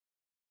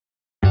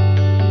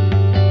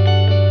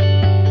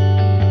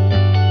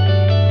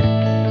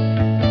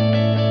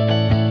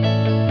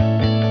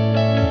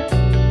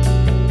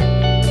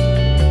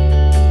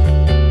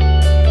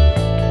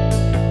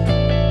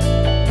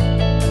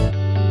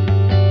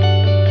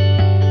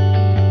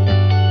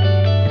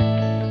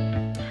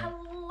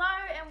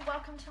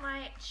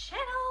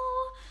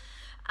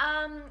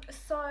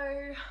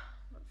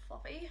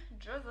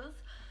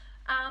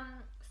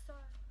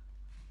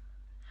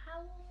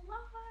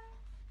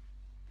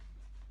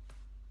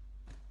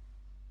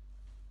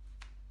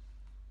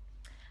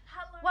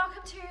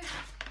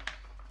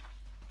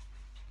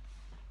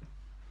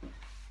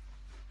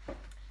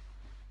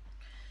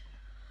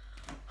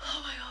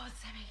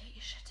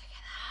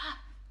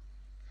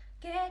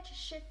Get your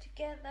shit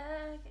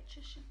together. Get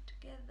your shit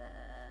together.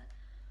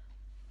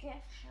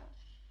 Get your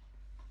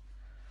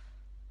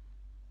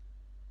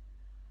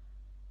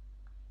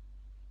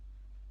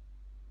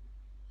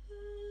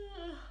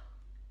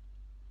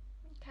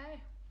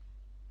Okay.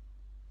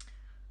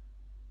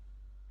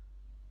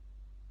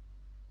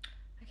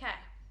 Okay.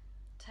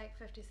 Take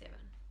 57.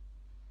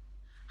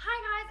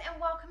 Hi guys, and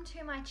welcome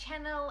to my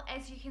channel.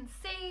 As you can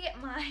see,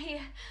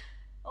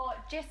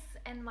 Jess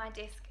and my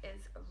desk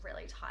is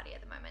really tidy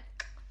at the moment.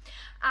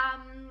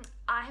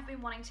 I have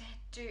been wanting to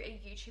do a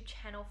YouTube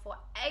channel for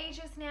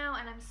ages now,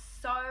 and I'm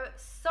so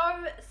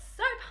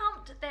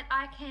pumped that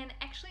I can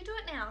actually do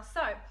it now.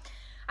 So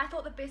I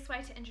thought the best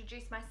way to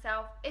introduce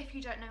myself, if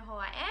you don't know who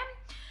I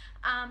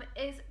am,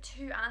 is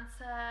to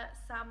answer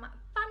some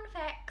fun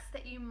facts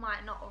that you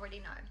might not already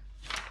know.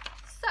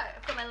 So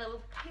I've got my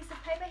little piece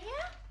of paper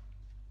here.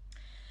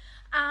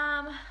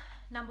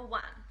 Number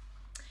one,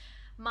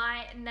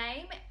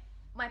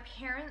 my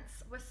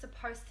parents were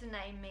supposed to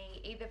name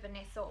me either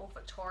Vanessa or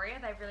Victoria.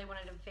 They really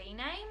wanted a V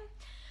name.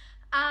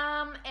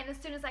 And as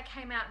soon as I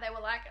came out, they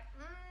were like,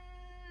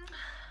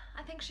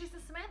 I think she's a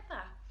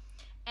Samantha.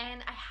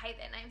 And I hate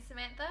that name,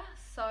 Samantha.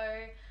 So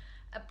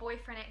a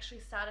boyfriend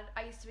actually started,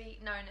 I used to be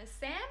known as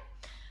Sam.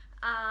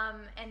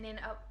 And then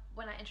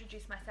when I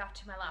introduced myself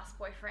to my last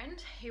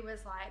boyfriend, he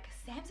was like,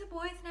 Sam's a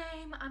boy's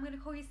name, I'm gonna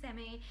call you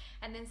Sammy.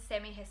 And then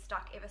Sammy has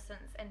stuck ever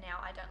since, and now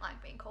I don't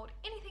like being called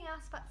anything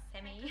else but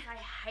Sammy. I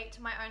hate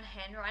my own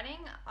handwriting.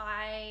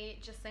 I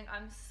just think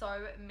I'm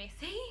so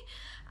messy,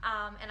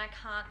 and I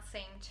can't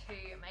seem to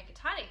make it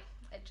tidy.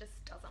 It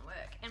just doesn't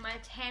work. And my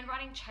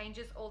handwriting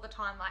changes all the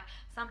time. Like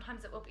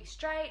sometimes it will be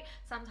straight,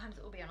 sometimes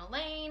it will be on a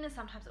lean,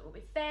 sometimes it will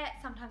be fat,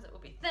 sometimes it will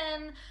be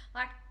thin.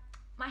 Like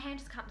my hand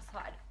just can't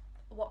decide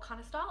what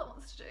kind of style it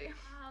wants to do.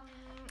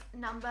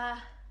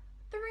 Number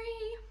 3,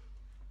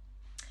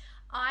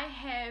 I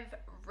have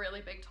really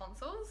big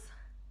tonsils.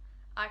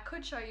 I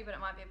could show you, but it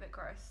might be a bit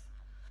gross.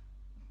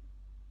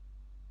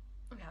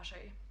 Okay, I'll show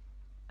you.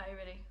 Are you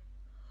ready?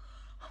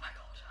 Oh my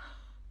god.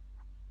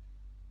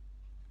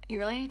 You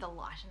really need the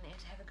light in there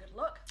to have a good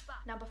look.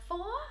 Number 4,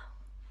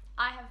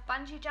 I have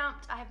bungee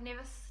jumped. I have never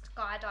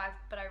skydived,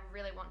 but I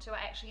really want to. I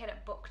actually had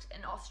it booked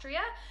in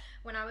Austria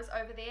when I was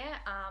over there,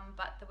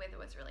 but the weather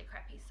was really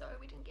crappy, so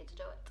we didn't get to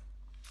do it.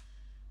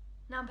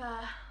 Number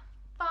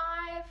 5,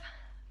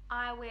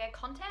 I wear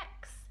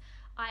contacts.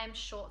 I am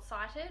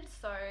short-sighted,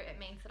 so it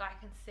means that I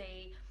can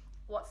see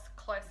what's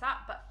close up,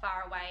 but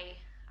far away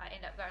I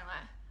end up going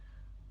like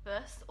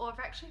this. Or I've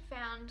actually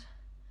found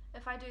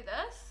if I do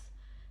this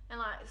and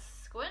like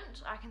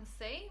squint, I can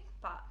see,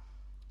 but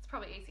it's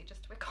probably easier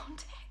just to wear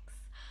contacts.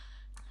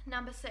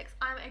 Number 6,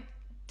 I'm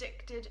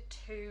addicted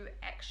to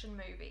action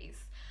movies.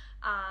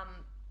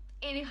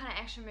 Any kind of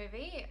action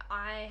movie,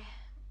 I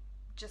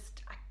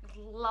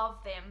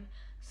love them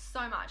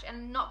so much,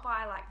 and not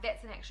by like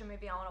that's an action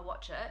movie, I want to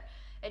watch it.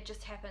 It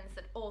just happens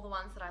that all the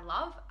ones that I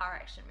love are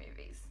action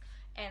movies,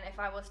 and if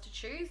I was to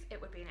choose, it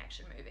would be an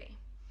action movie.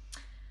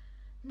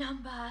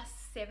 Number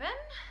 7,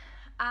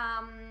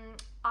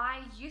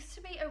 I used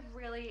to be a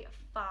really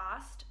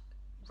fast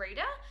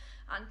reader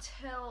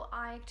until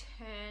I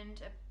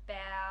turned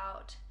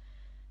about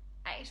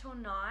 8 or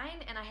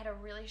 9, and I had a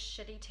really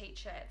shitty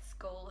teacher at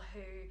school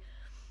who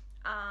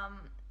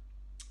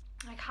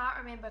I can't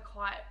remember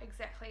quite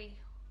exactly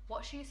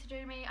what she used to do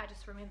to me. I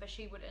just remember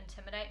she would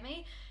intimidate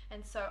me,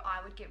 and so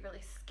I would get really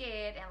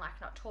scared and like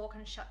not talk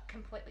and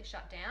completely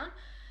shut down.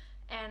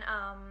 And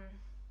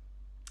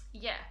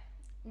yeah,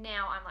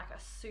 now I'm like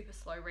a super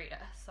slow reader,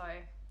 so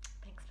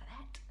thanks for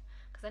that,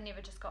 because I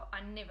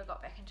never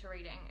got back into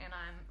reading, and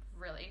I'm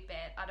really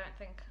bad. I don't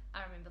think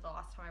I remember the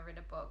last time I read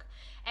a book.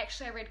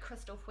 Actually, I read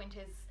Crystal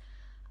Fuentes'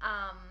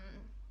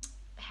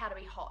 How to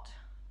Be Hot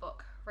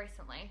book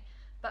recently,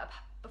 but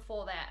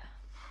before that,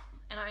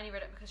 and I only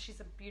read it because she's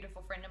a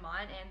beautiful friend of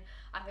mine, and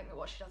I think that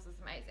what she does is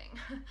amazing.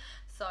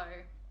 So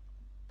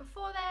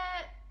before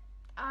that,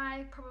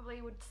 I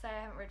probably would say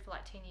I haven't read for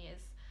like 10 years.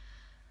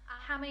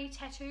 How many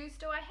tattoos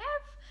do I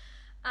have?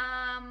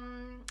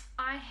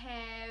 I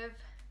have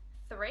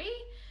 3.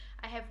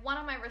 I have one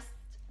on my wrist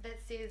that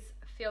says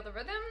Feel the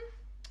Rhythm,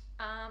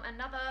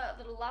 another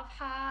little love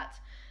heart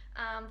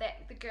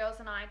that the girls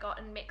and I got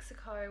in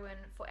Mexico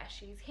for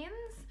Ashley's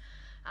hens,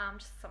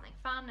 just something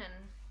fun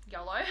and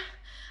YOLO,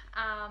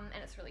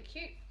 and it's really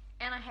cute.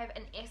 And I have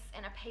an S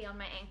and a P on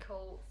my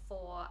ankle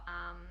for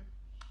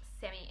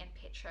Sammy and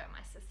Petra,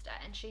 my sister,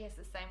 and she has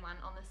the same one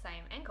on the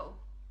same ankle.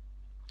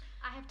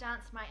 I have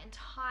danced my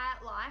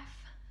entire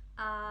life,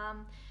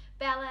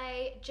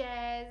 ballet,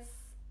 jazz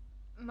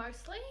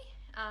mostly,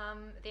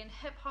 then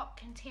hip hop,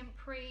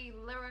 contemporary,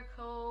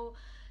 lyrical,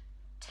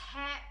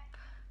 tap,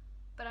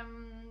 but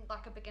I'm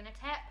like a beginner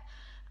tap.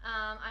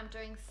 I'm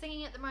doing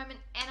singing at the moment,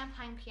 and I'm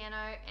playing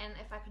piano, and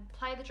if I could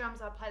play the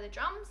drums, I'd play the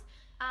drums.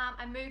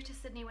 I moved to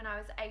Sydney when I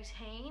was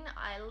 18.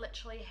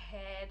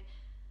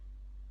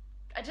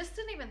 I just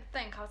didn't even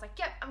think. I was like,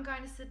 yep, I'm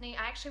going to Sydney.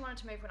 I actually wanted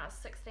to move when I was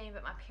 16,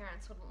 but my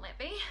parents wouldn't let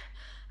me.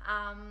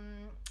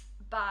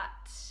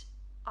 But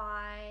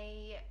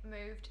I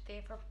moved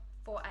there for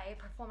for a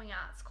performing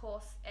arts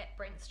course at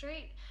Brent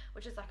Street,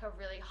 which is like a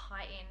really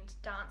high-end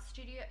dance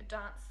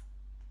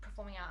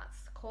performing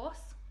arts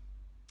course.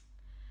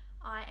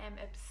 I am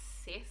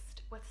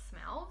obsessed with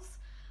smells.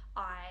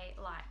 I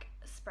like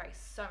spray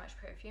so much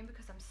perfume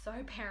because I'm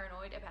so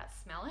paranoid about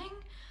smelling.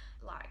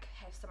 Like,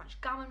 have so much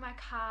gum in my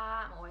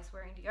car, I'm always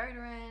wearing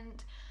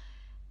deodorant,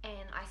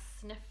 and I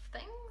sniff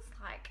things.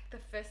 Like, the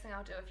first thing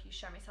I'll do if you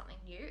show me something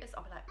new is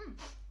I'll be like,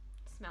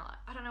 smell it.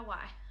 I don't know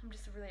why, I'm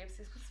just really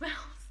obsessed with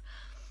smells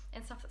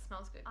and stuff that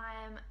smells good. I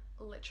am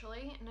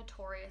literally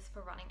notorious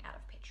for running out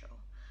of petrol.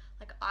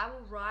 Like, I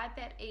will ride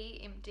that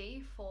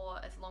empty for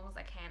as long as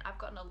I can. I've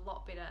gotten a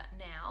lot better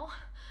now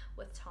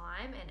with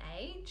time and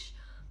age,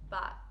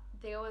 but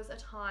there was a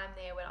time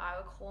there when I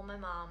would call my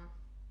mum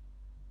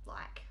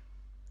like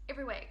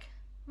every week,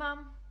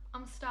 "Mum,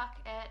 I'm stuck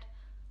at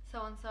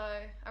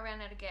so-and-so, I ran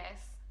out of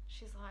gas."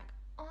 She's like,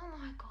 "Oh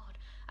my God."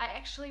 I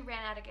actually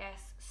ran out of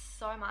gas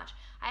so much.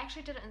 I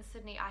actually did it in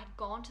Sydney. I had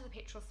gone to the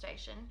petrol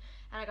station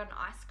and I got an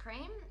ice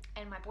cream,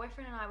 and my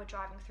boyfriend and I were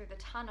driving through the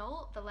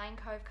tunnel, the Lane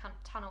Cove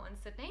tunnel in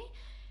Sydney,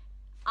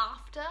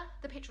 after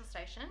the petrol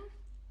station,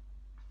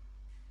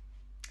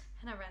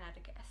 and I ran out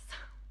of gas.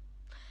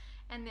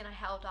 And then I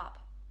held up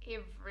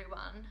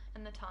everyone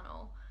in the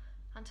tunnel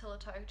until a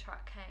tow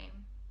truck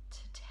came to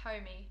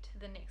tow me to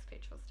the next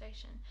petrol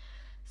station.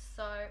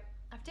 So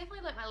I've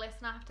definitely learnt my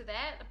lesson after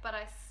that, but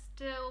I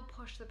still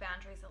push the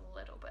boundaries a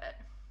little bit.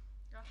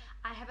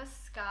 I have a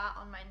scar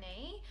on my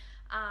knee.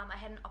 I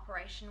had an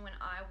operation when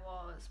I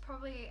was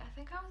probably, I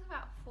think I was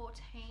about 14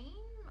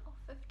 or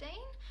 15.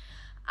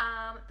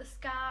 The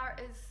scar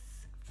is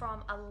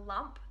from a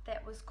lump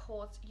that was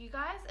caused, you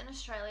guys in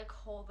Australia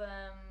call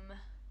them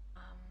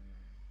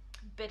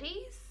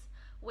biddies.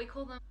 We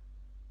call them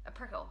a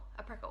prickle.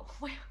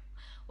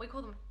 We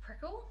call them a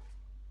prickle.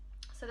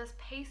 So this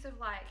piece of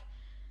like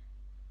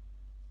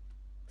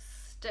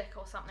stick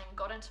or something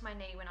got into my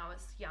knee when I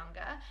was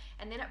younger,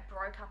 and then it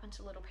broke up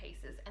into little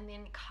pieces, and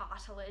then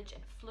cartilage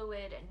and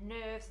fluid and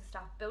nerves and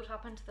stuff built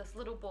up into this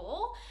little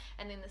ball,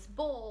 and then this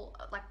ball,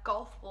 like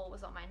golf ball,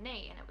 was on my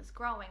knee, and it was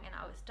growing, and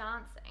I was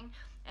dancing,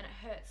 and it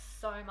hurt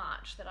so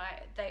much that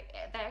they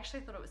actually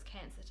thought it was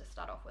cancer to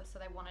start off with, so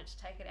they wanted to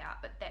take it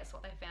out, but that's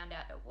what they found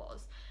out it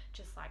was,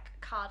 just like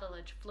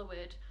cartilage,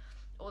 fluid,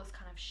 all this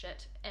kind of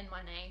shit in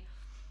my knee.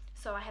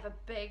 So I have a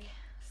big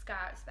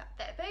scar, it's about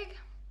that big,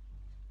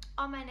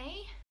 on my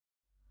knee.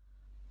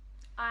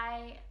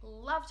 I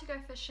love to go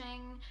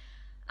fishing.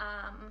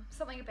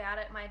 Something about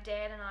it, my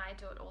dad and I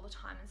do it all the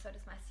time, and so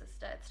does my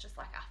sister. It's just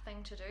like a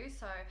thing to do,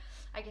 so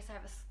I guess I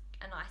have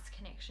a nice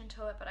connection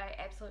to it, but I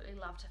absolutely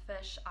love to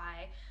fish.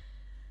 I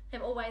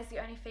am always the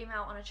only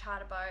female on a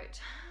charter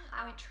boat.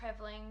 I went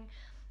traveling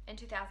in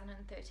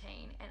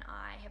 2013, and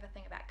I have a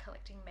thing about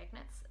collecting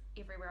magnets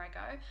everywhere I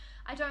go.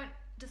 I don't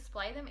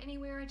display them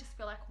anywhere, I just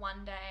feel like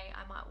one day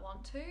I might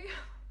want to.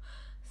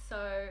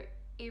 So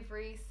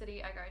every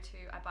city I go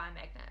to, I buy a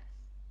magnet.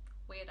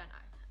 Weird, I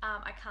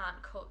know. I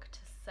can't cook to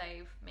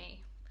save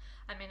me.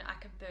 I mean, I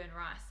can burn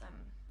rice.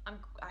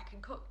 I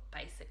can cook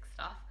basic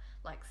stuff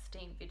like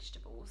steamed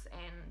vegetables,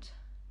 and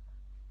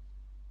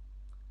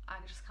I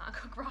just can't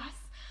cook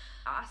rice.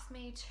 Ask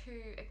me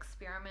to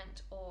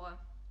experiment or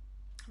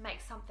make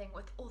something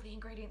with all the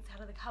ingredients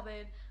out of the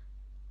cupboard,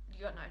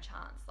 you got no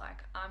chance. Like,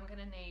 I'm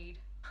gonna need,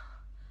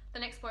 the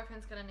next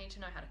boyfriend's gonna need to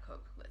know how to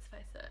cook, let's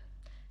face it,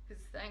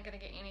 because they ain't gonna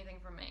get anything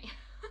from me.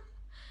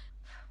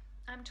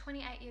 I'm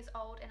 28 years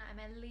old and I'm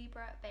a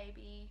Libra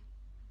baby.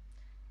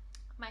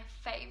 My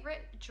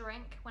favorite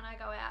drink when I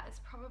go out is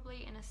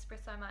probably an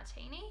espresso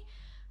martini.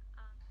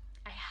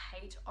 I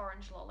hate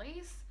orange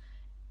lollies.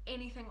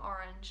 Anything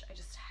orange, I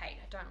just hate.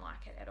 I don't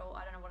like it at all.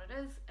 I don't know what it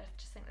is. I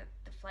just think that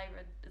the flavour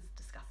is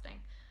disgusting.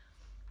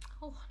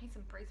 Oh, I need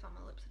some breeze while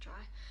my lips are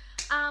dry.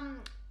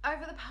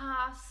 Over the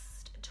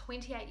past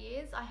 28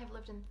 years, I have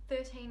lived in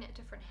 13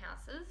 different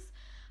houses.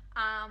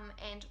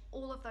 And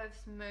all of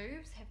those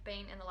moves have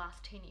been in the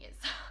last 10 years.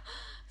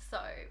 So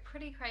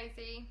pretty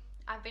crazy.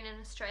 I've been in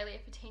Australia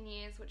for 10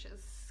 years, which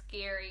is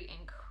scary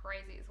and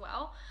crazy as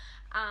well.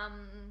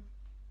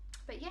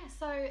 But yeah,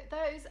 so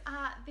those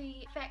are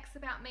the facts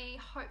about me.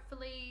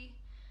 Hopefully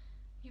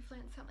you've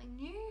learned something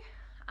new.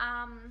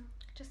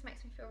 Just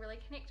makes me feel really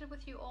connected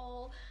with you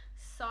all.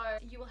 So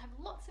you will have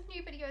lots of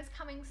new videos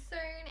coming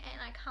soon,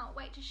 and I can't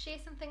wait to share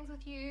some things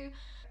with you.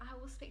 I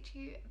will speak to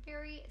you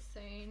very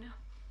soon.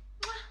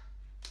 Mwah.